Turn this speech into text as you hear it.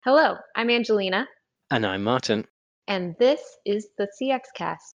Hello, I'm Angelina, And I'm Martin. and this is the CX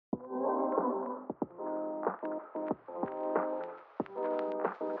Cast.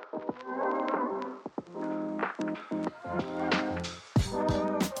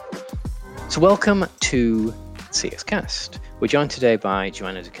 So welcome to CX Cast. We're joined today by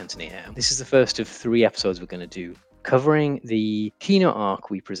Joana de Quintanilha. This is the first of 3 episodes we're going to do covering the keynote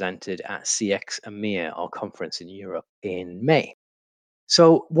arc we presented at CX EMEA, our conference in Europe, in May.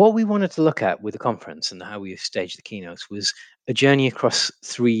 So what we wanted to look at with the conference and how we staged the keynotes was a journey across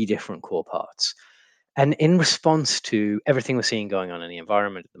 3 different core parts. And in response to everything we're seeing going on in the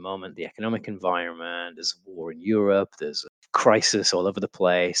environment at the moment, the economic environment, there's a war in Europe, there's a crisis all over the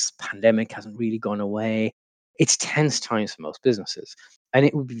place, pandemic hasn't really gone away. It's tense times for most businesses. And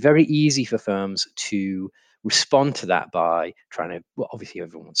it would be very easy for firms to respond to that by trying to, well, obviously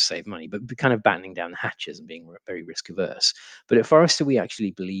everyone wants to save money, but be kind of battening down the hatches and being very risk averse. But at Forrester, we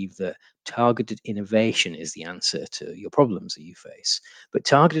actually believe that targeted innovation is the answer to your problems that you face. But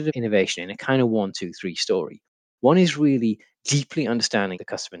targeted innovation in a kind of 1, 2, 3 story. One is really deeply understanding the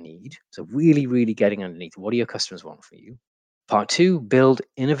customer need. So really, really getting underneath what do your customers want from you. Part 2, build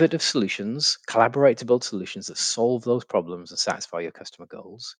innovative solutions, collaborate to build solutions that solve those problems and satisfy your customer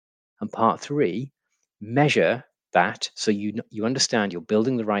goals. And part 3, measure that so you understand you're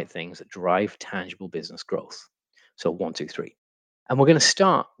building the right things that drive tangible business growth. So 1, 2, 3. And we're going to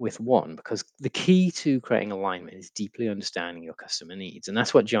start with 1 because the key to creating alignment is deeply understanding your customer needs. And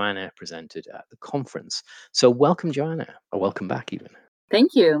that's what Joana presented at the conference. So welcome, Joana, or welcome back even.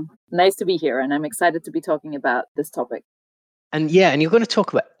 Thank you. Nice to be here. And I'm excited to be talking about this topic. And you're going to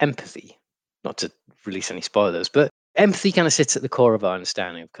talk about empathy, not to release any spoilers, but empathy kind of sits at the core of our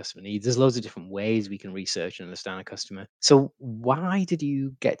understanding of customer needs. There's loads of different ways we can research and understand a customer. So why did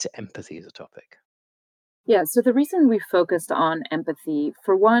you get to empathy as a topic? Yeah, so the reason we focused on empathy,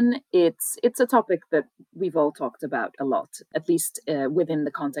 for one, it's a topic that we've all talked about a lot, at least within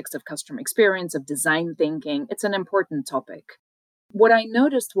the context of customer experience, of design thinking. It's an important topic. What I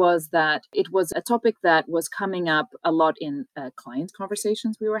noticed was that it was a topic that was coming up a lot in client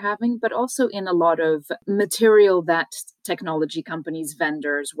conversations we were having, but also in a lot of material that technology companies,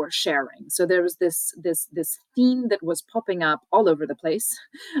 vendors were sharing. So there was this theme that was popping up all over the place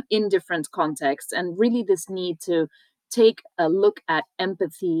in different contexts, and really this need to take a look at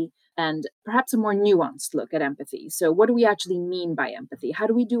empathy and perhaps a more nuanced look at empathy. So what do we actually mean by empathy? How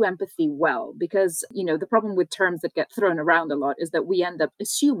do we do empathy well? Because, the problem with terms that get thrown around a lot is that we end up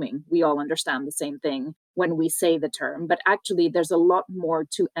assuming we all understand the same thing when we say the term. But actually, there's a lot more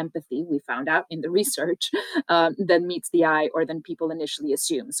to empathy, we found out in the research, than meets the eye or than people initially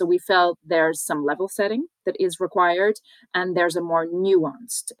assume. So we felt there's some level setting that is required, and there's a more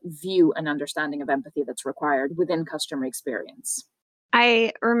nuanced view and understanding of empathy that's required within customer experience.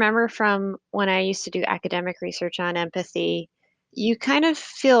 I remember from when I used to do academic research on empathy, you kind of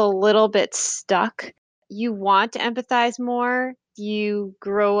feel a little bit stuck. You want to empathize more. You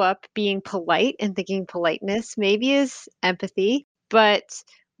grow up being polite and thinking politeness maybe is empathy. But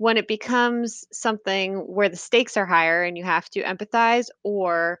when it becomes something where the stakes are higher and you have to empathize,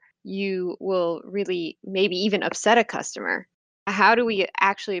 or you will really maybe even upset a customer, how do we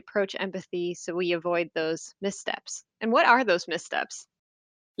actually approach empathy so we avoid those missteps? And what are those missteps?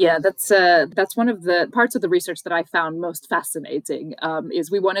 Yeah, that's one of the parts of the research that I found most fascinating.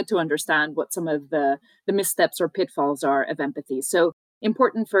 Is we wanted to understand what some of the missteps or pitfalls are of empathy. So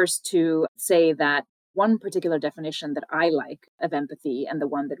important first to say that one particular definition that I like of empathy, and the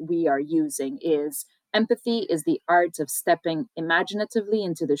one that we are using, is empathy is the art of stepping imaginatively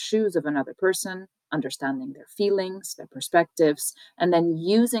into the shoes of another person, understanding their feelings, their perspectives, and then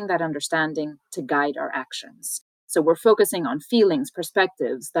using that understanding to guide our actions. So we're focusing on feelings,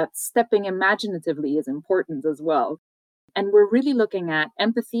 perspectives, that stepping imaginatively is important as well. And we're really looking at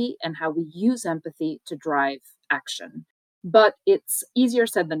empathy and how we use empathy to drive action. But it's easier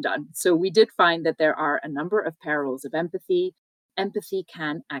said than done. So we did find that there are a number of perils of empathy. Empathy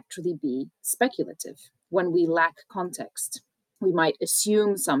can actually be speculative when we lack context. We might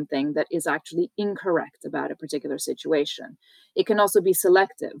assume something that is actually incorrect about a particular situation. It can also be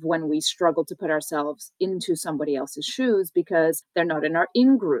selective when we struggle to put ourselves into somebody else's shoes because they're not in our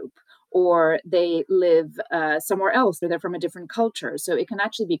in-group, or they live somewhere else, or they're from a different culture. So it can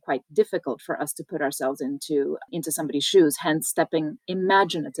actually be quite difficult for us to put ourselves into somebody's shoes, hence stepping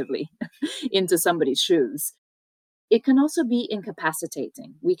imaginatively into somebody's shoes. It can also be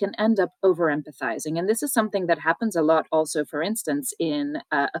incapacitating. We can end up over-empathizing. And this is something that happens a lot also, for instance, in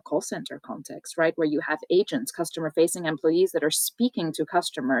a call center context, right? Where you have agents, customer-facing employees that are speaking to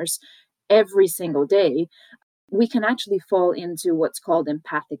customers every single day. we can actually fall into what's called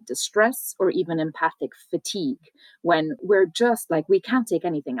empathic distress or even empathic fatigue when we're just like, we can't take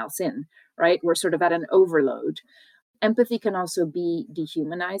anything else in, right? We're sort of at an overload. Empathy can also be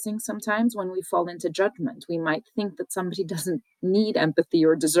dehumanizing sometimes when we fall into judgment. We might think that somebody doesn't need empathy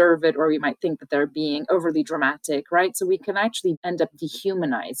or deserve it, or we might think that they're being overly dramatic, right? So we can actually end up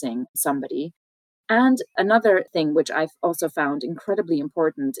dehumanizing somebody. And another thing which I've also found incredibly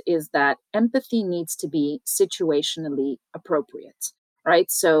important is that empathy needs to be situationally appropriate, right?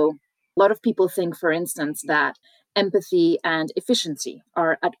 So a lot of people think, for instance, that empathy and efficiency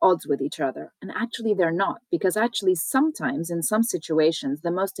are at odds with each other. And actually, they're not, because actually, sometimes in some situations,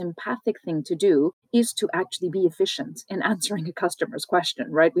 the most empathic thing to do is to actually be efficient in answering a customer's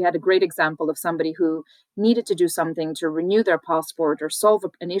question, right? We had a great example of somebody who needed to do something to renew their passport or solve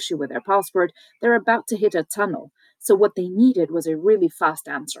an issue with their passport. They're about to hit a tunnel. So what they needed was a really fast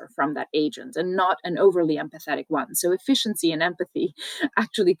answer from that agent and not an overly empathetic one. So efficiency and empathy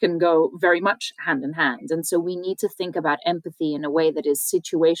actually can go very much hand in hand. And so we need to think about empathy in a way that is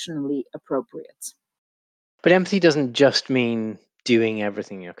situationally appropriate. But empathy doesn't just mean doing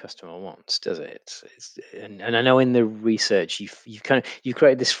everything your customer wants, does it? And I know in the research you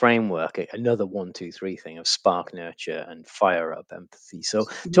created this framework, another 1, 2, 3 thing of spark, nurture, and fire up empathy. So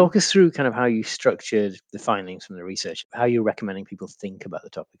Mhm. talk us through kind of how you structured the findings from the research, how you're recommending people think about the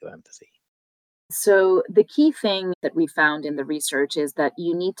topic of empathy. So, the key thing that we found in the research is that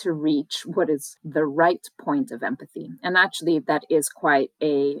you need to reach what is the right point of empathy. And actually, that is quite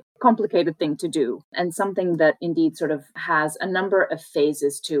a complicated thing to do, and something that indeed sort of has a number of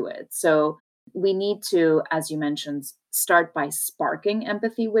phases to it. So, we need to, as you mentioned, start by sparking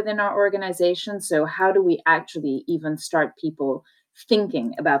empathy within our organization. So, how do we actually even start people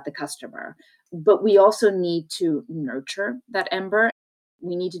thinking about the customer? But we also need to nurture that ember.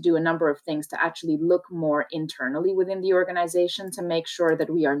 We need to do a number of things to actually look more internally within the organization to make sure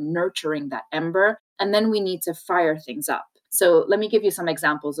that we are nurturing that ember. And then we need to fire things up. So let me give you some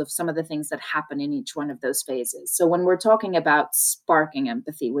examples of some of the things that happen in each one of those phases. So when we're talking about sparking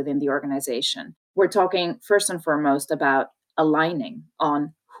empathy within the organization, we're talking first and foremost about aligning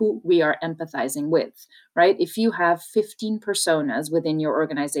on who we are empathizing with, right? If you have 15 personas within your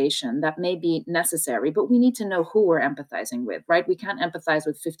organization, that may be necessary, but we need to know who we're empathizing with, right? We can't empathize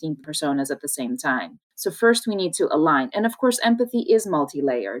with 15 personas at the same time. So first we need to align. And of course, empathy is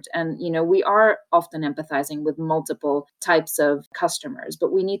multi-layered. And, we are often empathizing with multiple types of customers,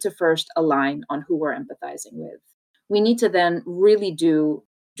 but we need to first align on who we're empathizing with. We need to then really do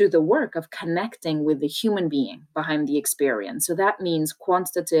the work of connecting with the human being behind the experience. So that means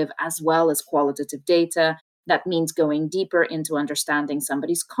quantitative as well as qualitative data. That means going deeper into understanding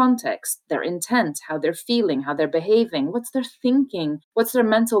somebody's context, their intent, how they're feeling, how they're behaving, what's their thinking, what's their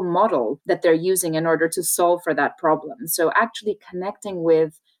mental model that they're using in order to solve for that problem. So actually connecting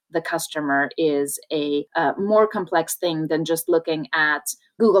with the customer is a more complex thing than just looking at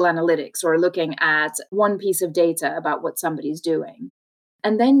Google Analytics or looking at one piece of data about what somebody's doing.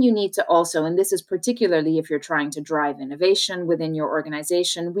 And then you need to also, and this is particularly if you're trying to drive innovation within your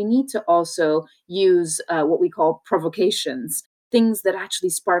organization, we need to also use what we call provocations, things that actually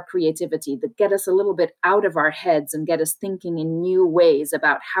spark creativity, that get us a little bit out of our heads and get us thinking in new ways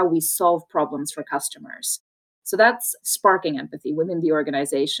about how we solve problems for customers. So that's sparking empathy within the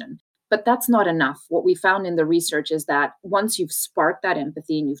organization. But that's not enough. What we found in the research is that once you've sparked that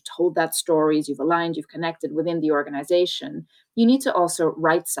empathy and you've told that stories, you've aligned, you've connected within the organization, you need to also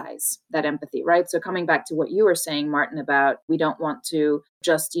right size that empathy, right? So coming back to what you were saying, Martin, about we don't want to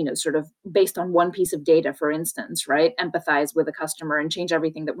just, sort of based on one piece of data, for instance, right, empathize with a customer and change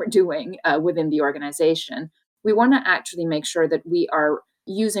everything that we're doing within the organization. We want to actually make sure that we are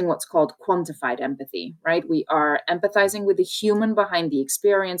using what's called quantified empathy, right? We are empathizing with the human behind the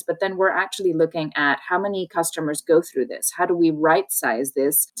experience, but then we're actually looking at how many customers go through this. How do we right size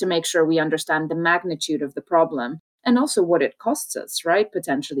this to make sure we understand the magnitude of the problem and also what it costs us, right?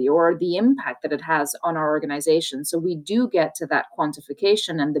 Potentially, or the impact that it has on our organization. So we do get to that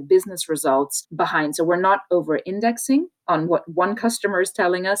quantification and the business results behind. So we're not over indexing on what one customer is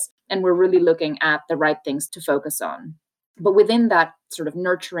telling us, and we're really looking at the right things to focus on. But within that sort of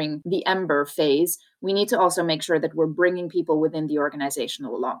nurturing the ember phase, we need to also make sure that we're bringing people within the organization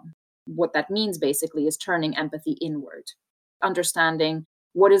along. What that means basically is turning empathy inward, understanding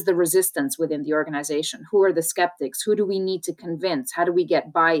what is the resistance within the organization? Who are the skeptics? Who do we need to convince? How do we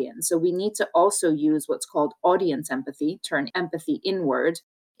get buy-in? So we need to also use what's called audience empathy, turn empathy inward,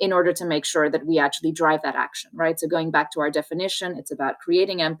 in order to make sure that we actually drive that action, right? So going back to our definition, it's about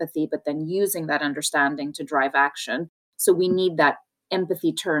creating empathy, but then using that understanding to drive action. So we need that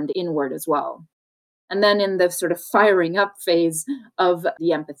empathy turned inward as well. And then in the sort of firing up phase of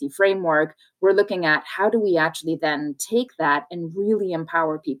the empathy framework, we're looking at how do we actually then take that and really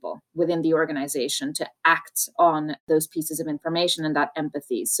empower people within the organization to act on those pieces of information and that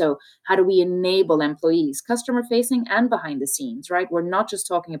empathy. So how do we enable employees, customer facing and behind the scenes, right? We're not just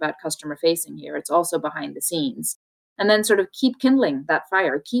talking about customer facing here, it's also behind the scenes. And then sort of keep kindling that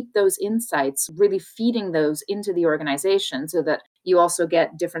fire, keep those insights, really feeding those into the organization so that you also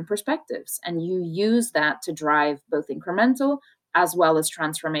get different perspectives and you use that to drive both incremental as well as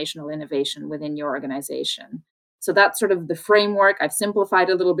transformational innovation within your organization. So that's sort of the framework. I've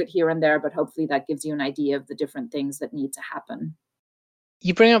simplified a little bit here and there, but hopefully that gives you an idea of the different things that need to happen.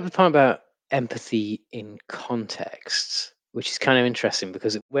 You bring up the point about empathy in contexts, which is kind of interesting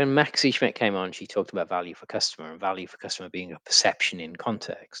because when Maxi Schmidt came on, she talked about value for customer and value for customer being a perception in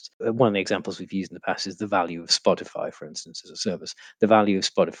context. One of the examples we've used in the past is the value of Spotify, for instance, as a service. The value of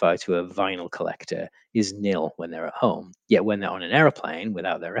Spotify to a vinyl collector is nil when they're at home. Yet when they're on an airplane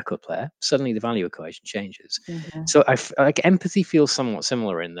without their record player, suddenly the value equation changes. Mhm. So like empathy feels somewhat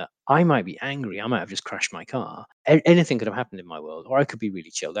similar in that I might be angry, I might have just crashed my car. Anything could have happened in my world, or I could be really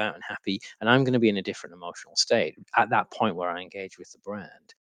chilled out and happy, and I'm going to be in a different emotional state at that point where I engage with the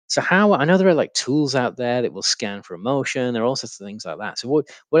brand. So how I know there are like tools out there that will scan for emotion. There are all sorts of things like that. So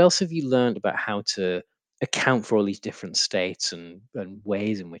what else have you learned about how to account for all these different states and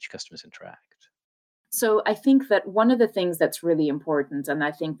ways in which customers interact? So I think that one of the things that's really important, and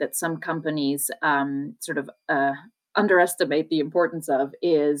I think that some companies sort of underestimate the importance of,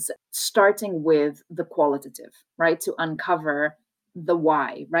 is starting with the qualitative, right? To uncover the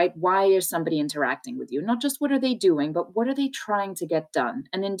why, right? Why is somebody interacting with you? Not just what are they doing, but what are they trying to get done?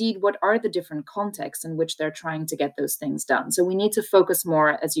 And indeed, what are the different contexts in which they're trying to get those things done? So we need to focus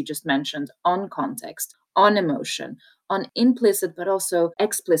more, as you just mentioned, on context, on emotion, on implicit but also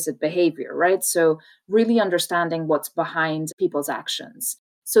explicit behavior, right? So really understanding what's behind people's actions.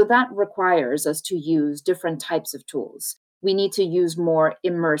 So that requires us to use different types of tools. We need to use more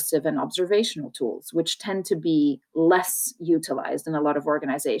immersive and observational tools, which tend to be less utilized in a lot of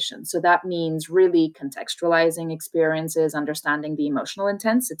organizations. So that means really contextualizing experiences, understanding the emotional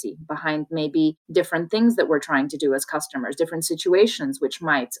intensity behind maybe different things that we're trying to do as customers, different situations which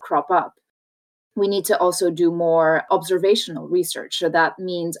might crop up. We need to also do more observational research. So that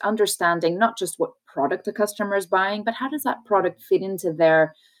means understanding not just what product the customer is buying, but how does that product fit into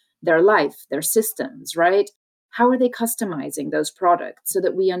their life, their systems, right? How are they customizing those products so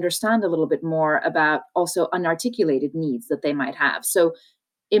that we understand a little bit more about also unarticulated needs that they might have? So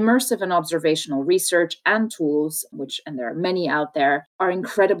immersive and observational research and tools, and there are many out there, are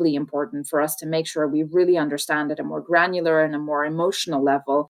incredibly important for us to make sure we really understand at a more granular and a more emotional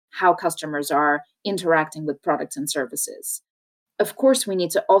level how customers are interacting with products and services. Of course, we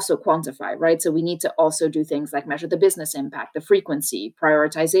need to also quantify, right? So we need to also do things like measure the business impact, the frequency,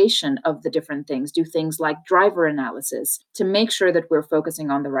 prioritization of the different things, do things like driver analysis to make sure that we're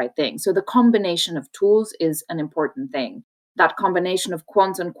focusing on the right thing. So the combination of tools is an important thing. That combination of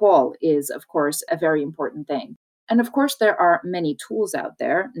quant and qual is, of course, a very important thing. And of course, there are many tools out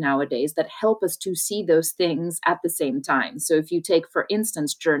there nowadays that help us to see those things at the same time. So if you take, for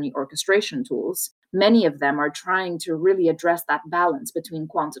instance, journey orchestration tools, many of them are trying to really address that balance between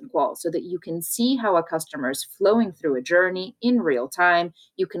quant and qual so that you can see how a customer is flowing through a journey in real time.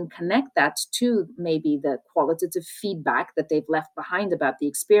 You can connect that to maybe the qualitative feedback that they've left behind about the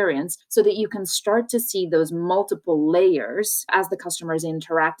experience so that you can start to see those multiple layers as the customer is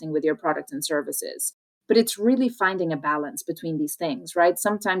interacting with your product and services. But it's really finding a balance between these things, right?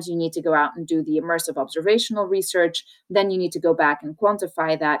 Sometimes you need to go out and do the immersive observational research. Then you need to go back and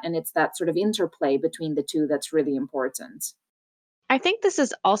quantify that. And it's that sort of interplay between the two that's really important. I think this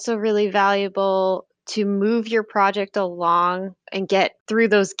is also really valuable to move your project along and get through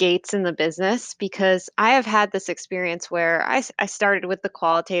those gates in the business because I have had this experience where I started with the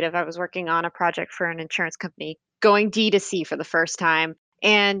qualitative. I was working on a project for an insurance company going D2C for the first time.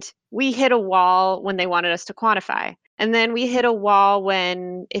 And we hit a wall when they wanted us to quantify. And then we hit a wall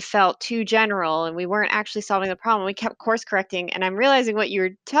when it felt too general and we weren't actually solving the problem. We kept course correcting. And I'm realizing what you were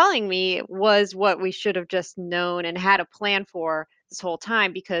telling me was what we should have just known and had a plan for this whole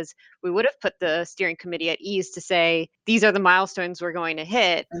time because we would have put the steering committee at ease to say, these are the milestones we're going to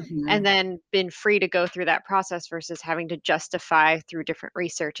hit, and Mhm. then been free to go through that process versus having to justify through different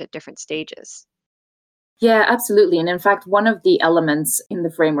research at different stages. Yeah, absolutely. And in fact, one of the elements in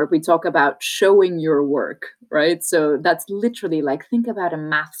the framework, we talk about showing your work, right? So that's literally like, think about a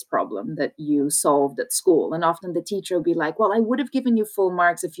maths problem that you solved at school. And often the teacher will be like, well, I would have given you full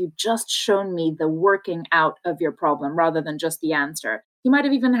marks if you just shown me the working out of your problem rather than just the answer. You might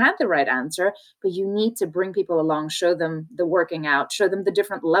have even had the right answer, but you need to bring people along, show them the working out, show them the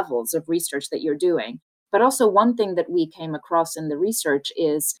different levels of research that you're doing. But also, one thing that we came across in the research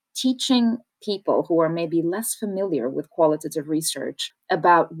is teaching people who are maybe less familiar with qualitative research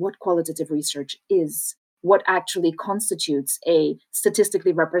about what qualitative research is, what actually constitutes a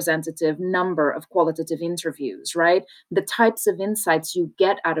statistically representative number of qualitative interviews, right? The types of insights you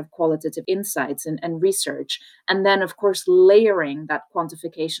get out of qualitative insights and research. And then, of course, layering that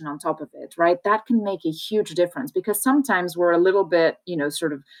quantification on top of it, right? That can make a huge difference, because sometimes we're a little bit,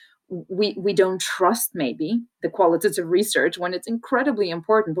 sort of, we don't trust maybe the qualitative research when it's incredibly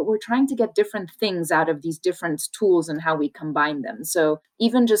important, but we're trying to get different things out of these different tools and how we combine them. So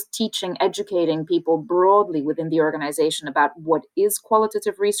even just teaching, educating people broadly within the organization about what is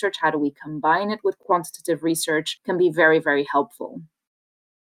qualitative research, how do we combine it with quantitative research, can be very, very helpful.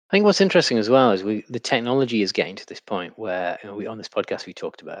 I think what's interesting as well is the technology is getting to this point where we on this podcast we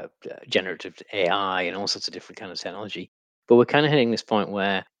talked about generative AI and all sorts of different kind of technology, but we're kind of hitting this point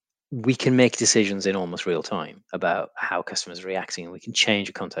where we can make decisions in almost real time about how customers are reacting, and we can change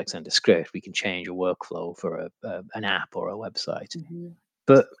a contact center script, we can change a workflow for an app or a website. Mhm.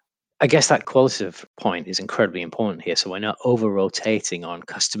 But I guess that qualitative point is incredibly important here. So we're not over rotating on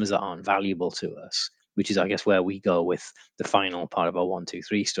customers that aren't valuable to us, which is, I guess, where we go with the final part of our 1, 2,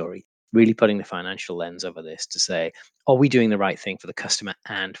 3 story. Really putting the financial lens over this to say, are we doing the right thing for the customer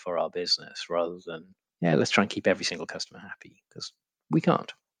and for our business, rather than, yeah, let's try and keep every single customer happy, because we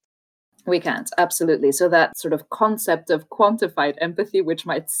can't. We can't, absolutely. So that sort of concept of quantified empathy, which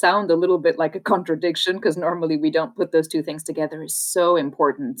might sound a little bit like a contradiction because normally we don't put those two things together, is so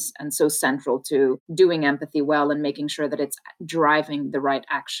important and so central to doing empathy well and making sure that it's driving the right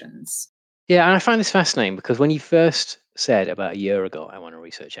actions. Yeah, and I find this fascinating because when you first said about a year ago, I want to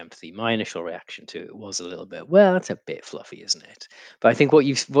research empathy, my initial reaction to it was a little bit, well, that's a bit fluffy, isn't it? But I think what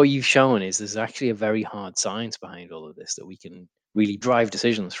you've shown is there's actually a very hard science behind all of this that we can really drive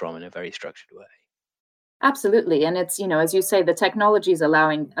decisions from in a very structured way. Absolutely. And it's, as you say, the technology is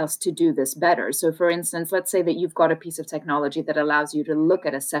allowing us to do this better. So, for instance, let's say that you've got a piece of technology that allows you to look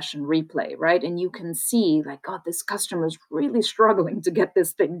at a session replay, right? And you can see, like, God, this customer is really struggling to get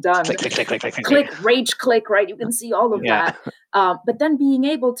this thing done. Click, click, click, click, click, click, Click, click. rage click, right? You can see all of Yeah. that. But then being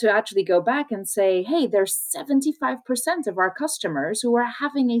able to actually go back and say, hey, there's 75% of our customers who are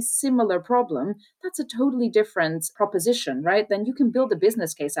having a similar problem. That's a totally different proposition, right? Then you can build a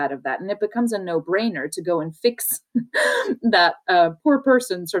business case out of that. And it becomes a no brainer to go and fix that poor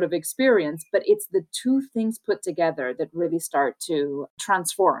person sort of experience. But it's the two things put together that really start to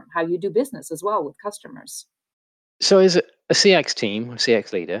transform how you do business as well with customers. So, as a CX team, a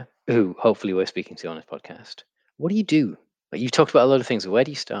CX leader, who hopefully we're speaking to on this podcast, what do you do? Like, you've talked about a lot of things. Where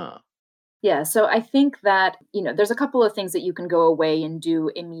do you start? Yeah, so I think that, there's a couple of things that you can go away and do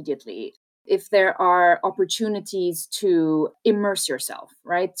immediately. If there are opportunities to immerse yourself,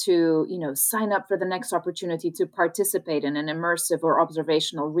 right? To, sign up for the next opportunity to participate in an immersive or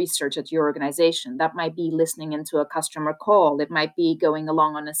observational research at your organization. That might be listening into a customer call. It might be going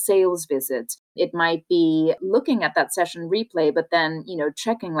along on a sales visit. It might be looking at that session replay, but then,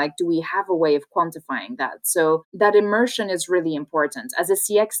 checking, like, do we have a way of quantifying that? So that immersion is really important. As a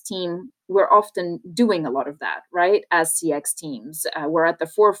CX team, we're often doing a lot of that, right? As CX teams, we're at the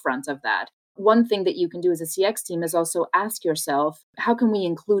forefront of that. One thing that you can do as a CX team is also ask yourself, how can we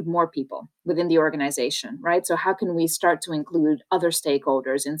include more people within the organization, right? So how can we start to include other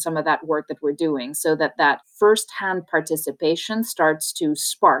stakeholders in some of that work that we're doing, so that that firsthand participation starts to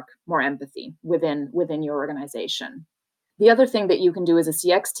spark more empathy within your organization. The other thing that you can do as a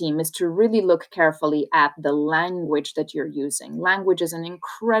CX team is to really look carefully at the language that you're using. Language is an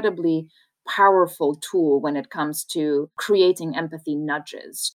incredibly powerful tool when it comes to creating empathy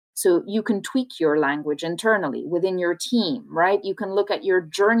nudges. So you can tweak your language internally within your team, right? You can look at your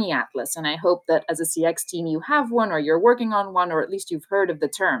journey atlas. And I hope that as a CX team, you have one, or you're working on one, or at least you've heard of the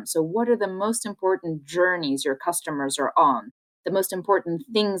term. So what are the most important journeys your customers are on? The most important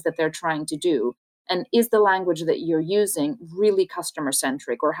things that they're trying to do? And is the language that you're using really customer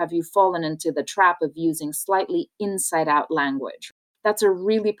centric, or have you fallen into the trap of using slightly inside out language? That's a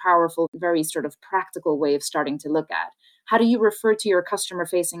really powerful, very sort of practical way of starting to look at. How do you refer to your customer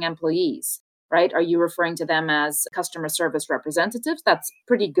facing employees? Right? Are you referring to them as customer service representatives? That's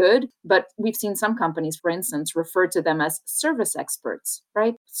pretty good. But we've seen some companies, for instance, refer to them as service experts,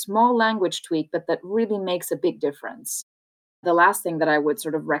 right? Small language tweak, but that really makes a big difference. The last thing that I would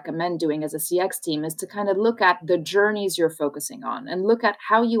sort of recommend doing as a CX team is to kind of look at the journeys you're focusing on and look at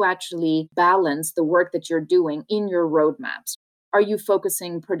how you actually balance the work that you're doing in your roadmaps. Are you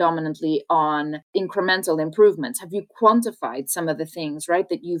focusing predominantly on incremental improvements? Have you quantified some of the things, right,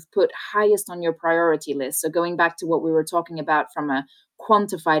 that you've put highest on your priority list? So going back to what we were talking about from a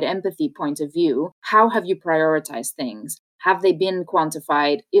quantified empathy point of view, how have you prioritized things? Have they been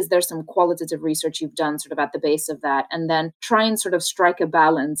quantified? Is there some qualitative research you've done sort of at the base of that? And then try and sort of strike a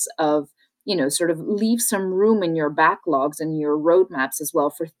balance of, sort of leave some room in your backlogs and your roadmaps as well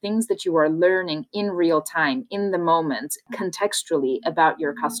for things that you are learning in real time, in the moment, contextually about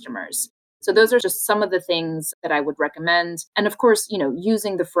your customers. So those are just some of the things that I would recommend. And of course,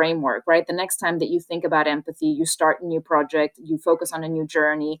 using the framework, right? The next time that you think about empathy, you start a new project, you focus on a new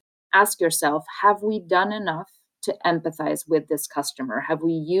journey, ask yourself, have we done enough to empathize with this customer? Have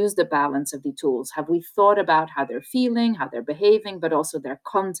we used the balance of the tools? Have we thought about how they're feeling, how they're behaving, but also their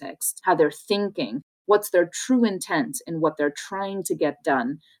context, how they're thinking? What's their true intent in what they're trying to get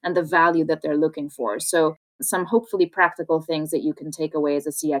done and the value that they're looking for? So some hopefully practical things that you can take away as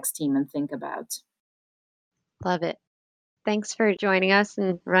a CX team and think about. Love it. Thanks for joining us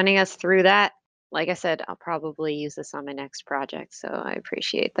and running us through that. Like I said, I'll probably use this on my next project, so I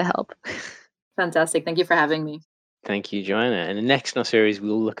appreciate the help. Fantastic. Thank you for having me. Thank you, Joanna. And the next in our series,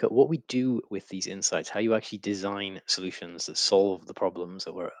 we'll look at what we do with these insights, how you actually design solutions that solve the problems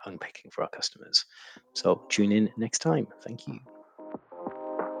that we're unpicking for our customers. So tune in next time. Thank you.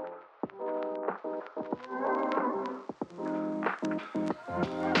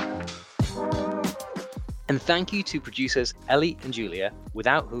 And thank you to producers Ellie and Julia,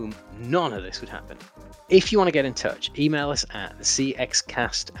 without whom none of this would happen. If you want to get in touch, email us at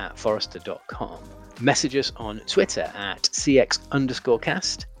cxcast@forrester.com. Message us on Twitter at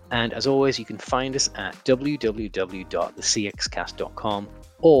cx_cast. And as always, you can find us at www.thecxcast.com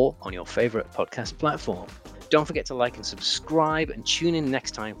or on your favorite podcast platform. Don't forget to like and subscribe and tune in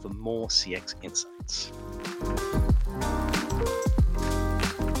next time for more CX insights.